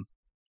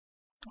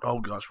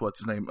what's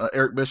his name?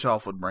 Eric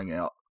Bischoff would bring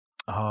out.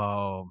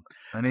 Oh,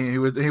 and he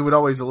would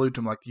always allude to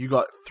him like, you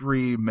got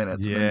 3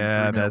 minutes.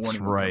 Yeah, that's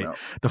right.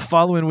 The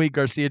following week,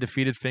 Garcia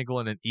defeated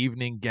Finkel in an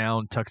evening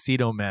gown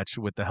tuxedo match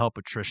with the help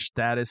of Trish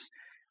Stratus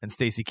and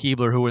Stacy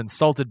Keibler, who were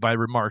insulted by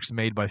remarks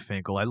made by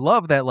Finkel. I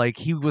love that, like,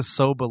 he was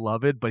so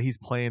beloved, but he's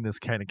playing this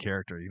kind of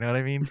character. You know what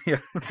I mean?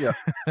 Yeah.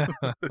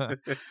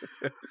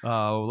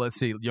 Let's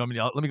see. Let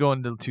me go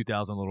into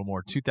 2000 a little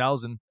more.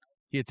 2000.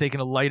 He had taken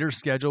a lighter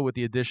schedule with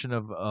the addition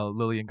of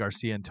Lillian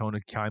Garcia and Tony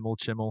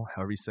Chimel,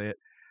 however you say it.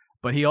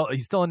 But he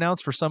still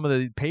announced for some of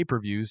the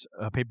pay-per-view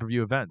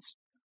events.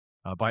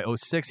 By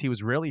 2006, he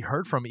was rarely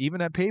heard from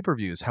even at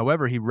pay-per-views.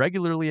 However, he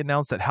regularly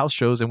announced at house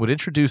shows and would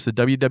introduce the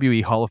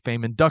WWE Hall of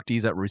Fame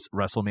inductees at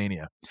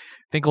WrestleMania.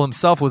 Finkel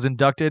himself was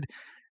inducted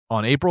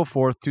on April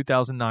 4th,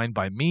 2009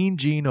 by Mean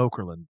Gene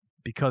Okerlund.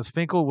 Because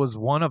Finkel was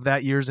one of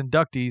that year's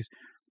inductees,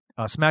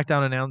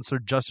 SmackDown announcer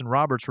Justin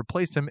Roberts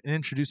replaced him in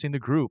introducing the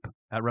group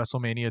at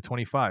WrestleMania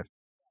 25.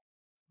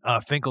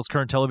 Finkel's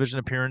current television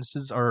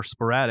appearances are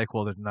sporadic.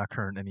 Well, they're not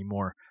current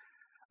anymore.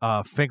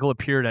 Finkel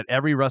appeared at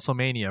every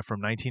WrestleMania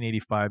from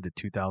 1985 to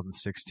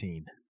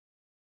 2016.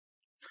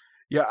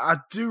 Yeah, I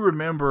do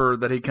remember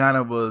that he kind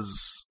of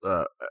was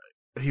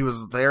he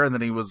was there and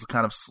then he was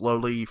kind of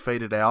slowly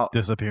faded out.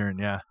 Disappearing,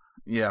 yeah.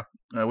 Yeah,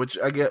 which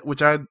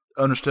I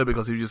understood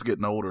because he was just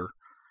getting older.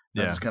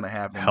 That just kind of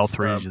happens. Health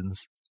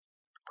reasons.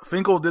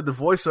 Finkel did the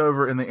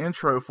voiceover in the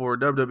intro for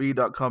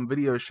WWE.com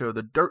video show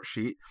The Dirt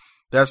Sheet.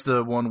 That's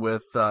the one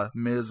with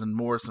Miz and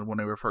Morrison when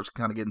they were first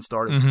kind of getting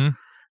started. Mm-hmm.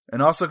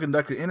 And also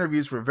conducted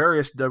interviews for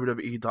various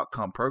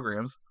WWE.com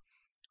programs.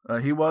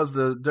 He was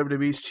the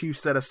WWE's chief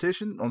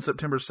statistician on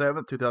September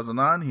 7th,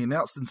 2009. He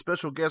announced in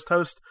special guest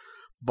host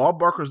Bob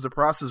Barker's The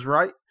Price is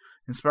Right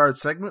inspired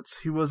segments.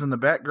 He was in the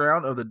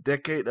background of the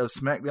Decade of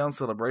SmackDown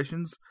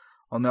celebrations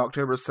on the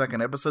October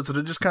 2nd episode. So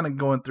they're just kind of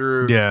going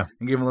through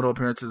and giving little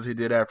appearances he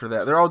did after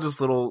that. They're all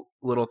just little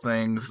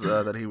things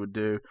that he would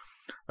do.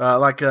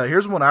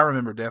 Here's one I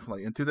remember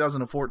definitely. In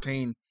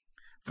 2014,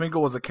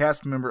 Finkel was a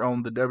cast member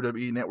on the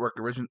WWE Network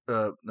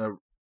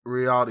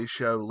reality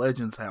show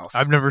Legends House.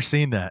 I've never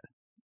seen that.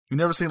 You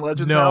never seen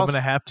Legends House? No, I'm going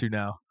to have to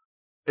now.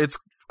 I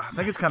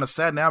think it's kind of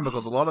sad now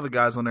because a lot of the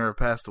guys on there have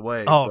passed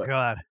away. Oh,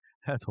 God.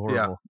 That's horrible.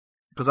 Yeah.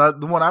 Because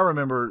the one I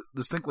remember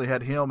distinctly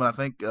had him, and I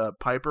think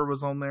Piper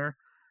was on there,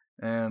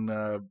 and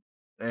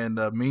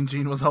Mean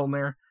Gene was on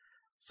there.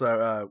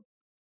 So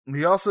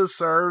he also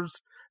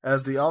serves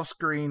as the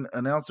off-screen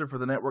announcer for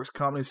the network's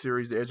comedy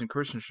series, The Edge and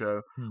Christian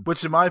Show,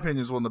 which, in my opinion,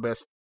 is one of the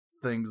best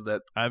things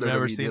that I've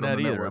never seen that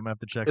either. Network. I'm gonna have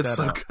to check that out. It's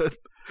so good.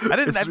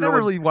 I've never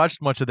really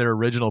watched much of their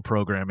original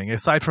programming,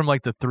 aside from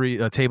like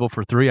the Table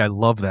for Three. I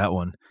love that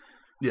one.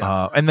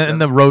 Yeah. And then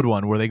the road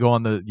one where they go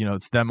on the,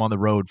 it's them on the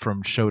road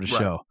from show to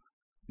show.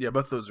 Yeah,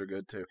 both those are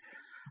good too.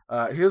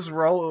 His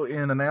role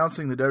in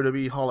announcing the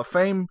WWE Hall of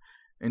Fame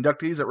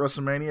inductees at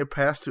WrestleMania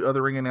passed to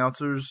other ring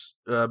announcers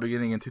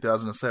beginning in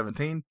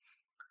 2017.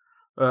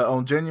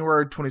 On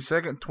January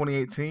 22nd,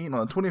 2018,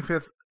 on the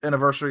 25th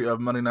anniversary of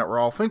Monday Night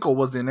Raw, Finkel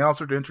was the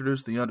announcer to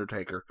introduce The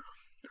Undertaker,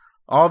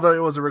 although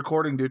it was a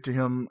recording due to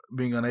him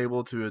being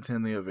unable to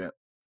attend the event.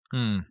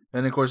 And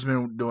of course, he's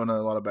been doing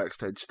a lot of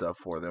backstage stuff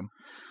for them.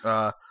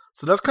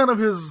 So that's kind of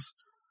his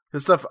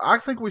stuff. I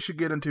think we should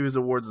get into his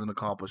awards and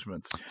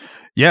accomplishments.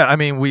 Yeah, I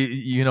mean,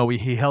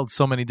 he held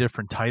so many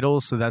different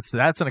titles, so that's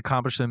an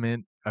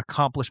accomplishment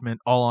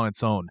all on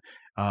its own.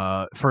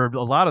 For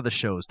a lot of the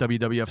shows,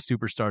 WWF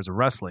Superstars of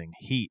Wrestling,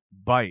 Heat,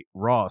 Bite,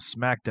 Raw,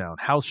 SmackDown,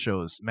 house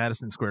shows,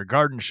 Madison Square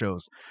Garden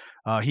shows.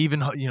 He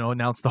even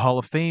announced the Hall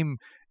of Fame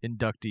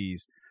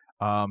inductees.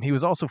 He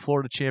was also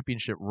Florida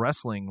Championship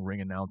Wrestling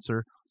ring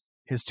announcer.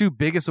 His two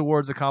biggest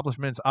awards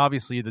accomplishments,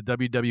 obviously the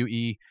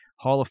WWE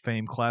Hall of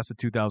Fame class of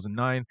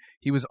 2009.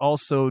 He was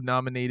also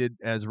nominated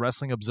as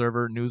Wrestling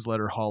Observer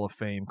Newsletter Hall of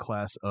Fame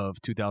class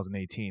of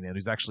 2018, and he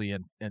was actually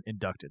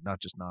inducted, not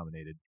just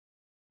nominated.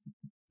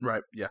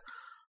 Right, yeah.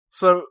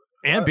 So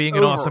and being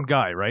an awesome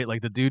guy, right?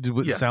 Like the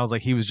dude sounds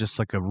like he was just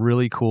like a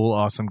really cool,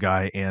 awesome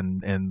guy.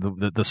 And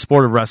the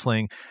sport of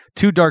wrestling,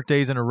 2 dark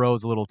days in a row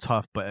is a little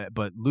tough,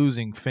 but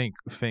losing Fink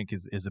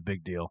is a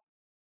big deal.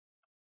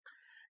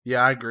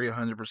 Yeah, I agree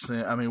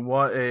 100%. I mean,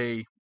 what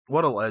a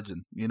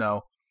legend,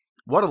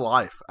 what a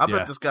life. I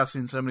bet this guy's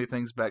seen so many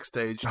things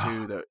backstage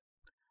too that,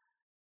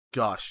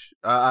 gosh,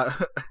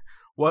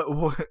 what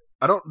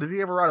I don't. Did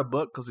he ever write a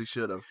book? Because he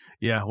should have.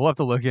 Yeah, we'll have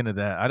to look into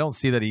that. I don't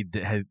see that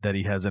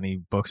he has any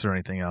books or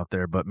anything out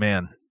there. But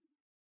man,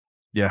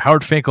 yeah,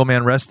 Howard Finkel,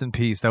 man, rest in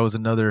peace. That was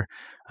another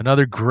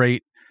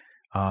great.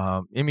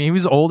 I mean, he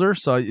was older,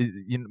 so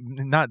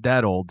not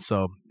that old.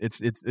 So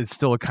it's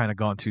still a kind of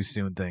gone too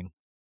soon thing.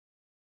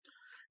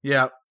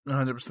 Yeah,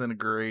 100%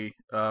 agree.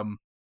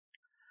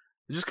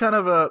 Just kind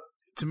of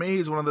to me,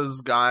 he's one of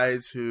those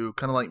guys who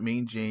kind of like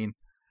Mean Gene,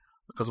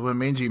 because when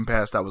Mean Gene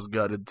passed, I was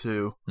gutted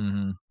too.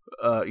 Mm-hmm.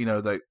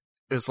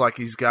 It's like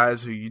these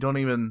guys who you don't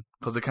even,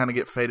 because they kind of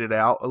get faded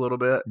out a little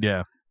bit.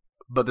 Yeah.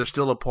 But they're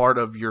still a part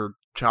of your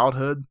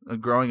childhood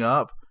and growing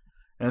up.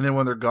 And then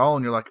when they're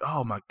gone, you're like,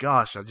 oh my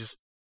gosh,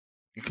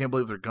 you can't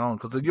believe they're gone.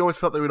 Because you always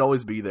felt they would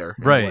always be there.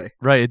 Right.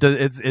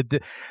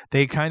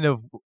 They kind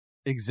of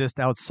exist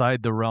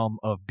outside the realm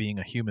of being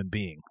a human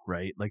being,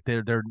 right? Like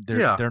they're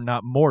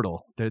not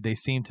mortal. They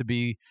seem to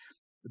be.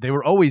 They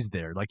were always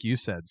there, like you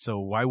said. So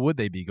why would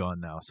they be gone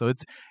now? So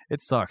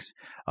it sucks.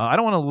 I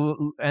don't want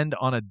to end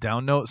on a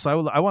down note.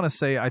 So I want to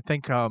say I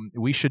think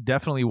we should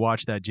definitely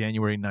watch that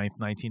January 9th,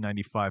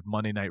 1995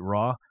 Monday Night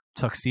Raw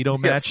tuxedo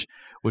match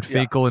with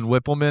Finkel and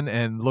Whippleman,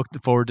 and look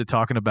forward to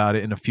talking about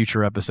it in a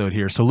future episode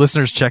here. So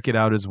listeners, check it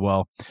out as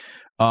well.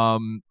 I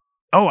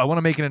want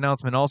to make an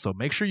announcement also.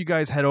 Make sure you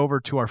guys head over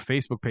to our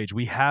Facebook page.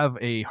 We have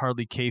a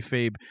Hardly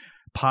Kayfabe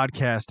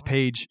podcast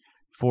page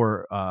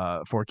for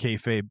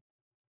Kayfabe.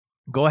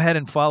 Go ahead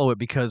and follow it,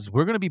 because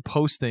we're going to be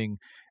posting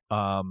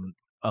a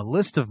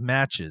list of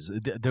matches.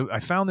 I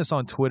found this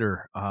on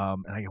Twitter,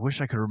 and I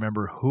wish I could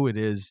remember who it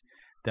is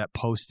that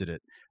posted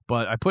it.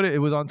 But I put it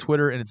was on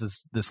Twitter, and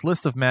it's this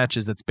list of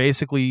matches that's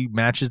basically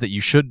matches that you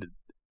should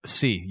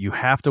see. You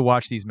have to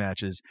watch these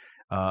matches.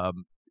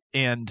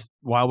 And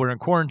while we're in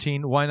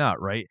quarantine, why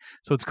not, right?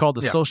 So it's called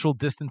the Social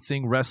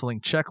Distancing Wrestling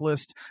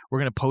Checklist. We're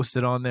going to post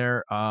it on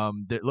there.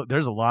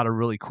 There's a lot of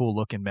really cool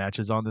looking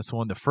matches on this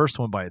one. The first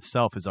one by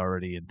itself is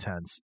already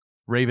intense.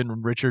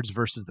 Raven Richards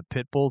versus the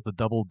Pitbulls, the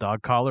double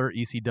dog collar,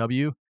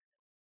 ECW.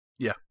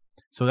 Yeah.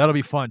 So that'll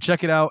be fun.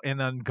 Check it out, and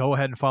then go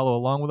ahead and follow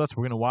along with us.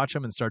 We're going to watch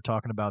them and start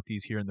talking about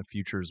these here in the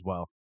future as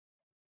well.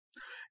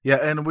 Yeah,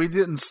 and we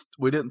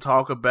didn't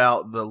talk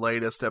about the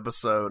latest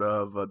episode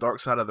of Dark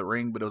Side of the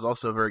Ring, but it was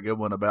also a very good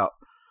one about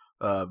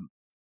the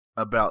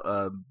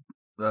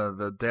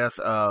death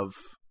of,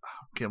 I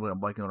can't believe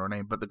I'm blanking on her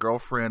name, but the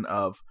girlfriend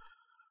of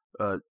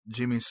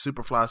Jimmy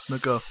Superfly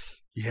Snuka.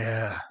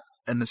 Yeah,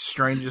 and the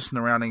strangeness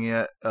surrounding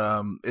it.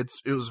 It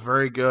was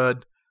very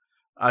good.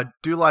 I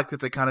do like that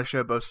they kind of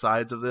show both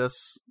sides of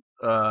this.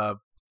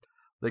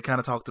 They kind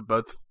of talk to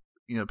both,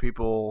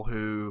 people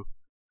who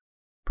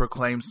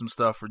proclaim some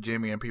stuff for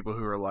Jimmy and people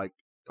who are like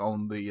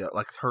on the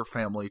like her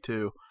family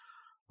too,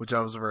 which I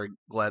was very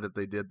glad that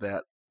they did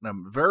that. And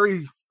I'm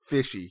very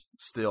fishy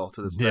still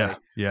to this day.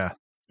 Yeah.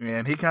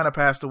 And he kind of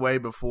passed away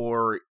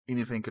before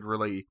anything could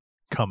really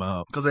come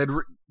up, because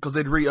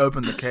they'd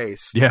reopened the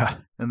case. Yeah,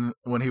 and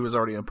when he was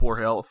already in poor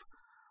health.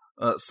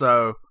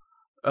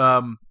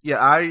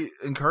 I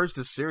encourage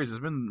this series. It's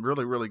been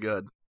really, really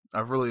good.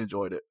 I've really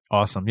enjoyed it.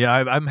 Awesome. Yeah,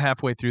 I'm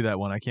halfway through that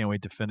one. I can't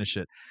wait to finish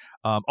it.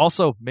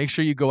 Also, make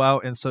sure you go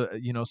out and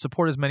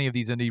support as many of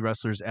these indie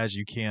wrestlers as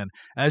you can.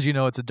 As you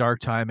know, it's a dark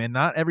time, and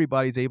not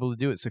everybody's able to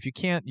do it. So if you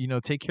can't,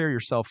 take care of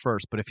yourself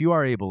first. But if you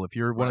are able, if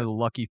you're one of the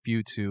lucky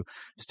few to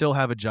still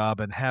have a job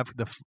and have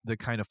the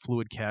kind of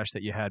fluid cash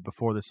that you had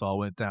before this all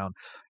went down,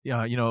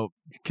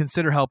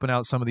 consider helping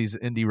out some of these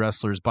indie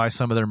wrestlers. Buy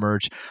some of their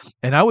merch.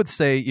 And I would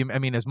say,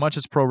 as much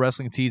as Pro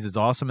Wrestling Tees is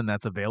awesome and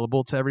that's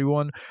available to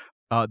everyone,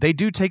 they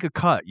do take a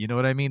cut. You know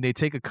what I mean? They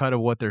take a cut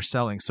of what they're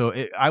selling. So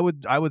I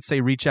would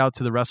say reach out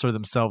to the wrestler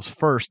themselves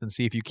first and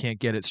see if you can't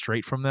get it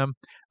straight from them,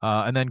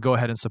 and then go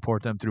ahead and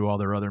support them through all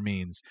their other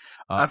means.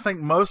 I think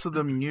most of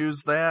them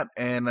use that,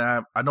 and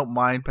I don't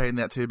mind paying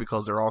that too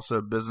because they're also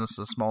a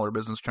smaller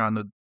business trying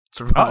to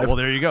survive. Oh, well,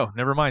 there you go.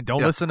 Never mind.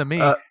 Don't listen to me.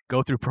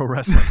 Go through Pro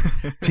Wrestling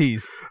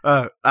Tees.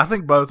 I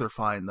think both are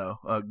fine, though.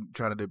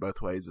 Trying to do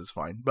both ways is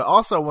fine. But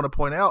also, I want to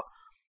point out,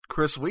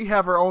 Chris, we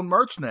have our own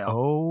merch now.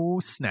 Oh,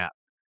 snap.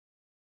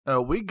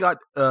 We got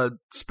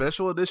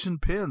special edition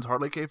pins,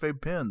 Harley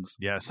Kayfabe pins.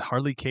 Yes,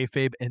 Harley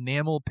Kayfabe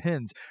enamel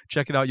pins.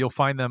 Check it out. You'll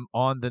find them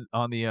on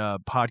the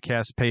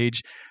podcast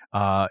page.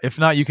 If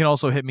not, you can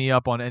also hit me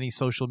up on any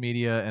social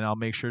media, and I'll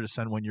make sure to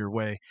send one your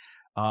way.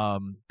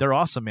 They're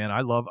awesome, man.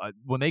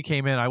 When they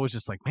came in, I was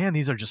just like, man,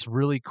 these are just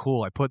really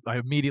cool. I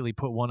immediately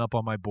put one up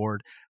on my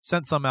board,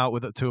 sent some out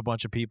to a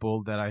bunch of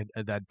people that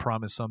I'd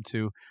promised some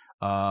to.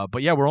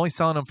 But yeah, we're only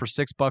selling them for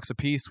 $6 a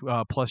piece,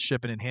 plus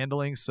shipping and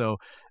handling. So,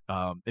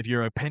 if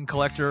you're a pin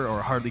collector or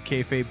a Harley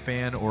Kayfabe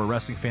fan or a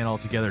wrestling fan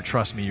altogether,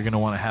 trust me, you're going to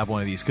want to have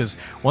one of these, because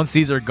once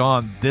these are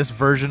gone, this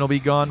version will be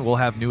gone. We'll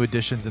have new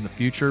editions in the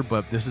future,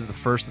 but this is the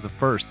first of the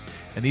first.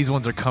 And these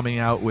ones are coming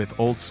out with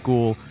old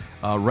school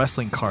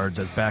wrestling cards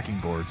as backing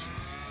boards.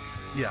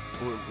 Yeah,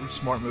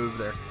 smart move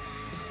there.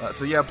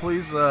 So yeah,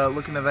 please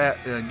look into that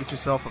and get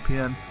yourself a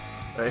pin.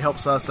 It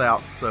helps us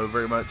out so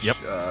very much. Yep.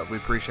 We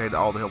appreciate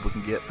all the help we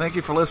can get. Thank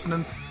you for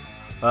listening.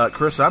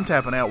 Chris, I'm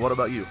tapping out. What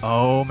about you?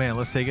 Oh, man,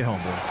 let's take it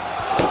home,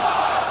 boys.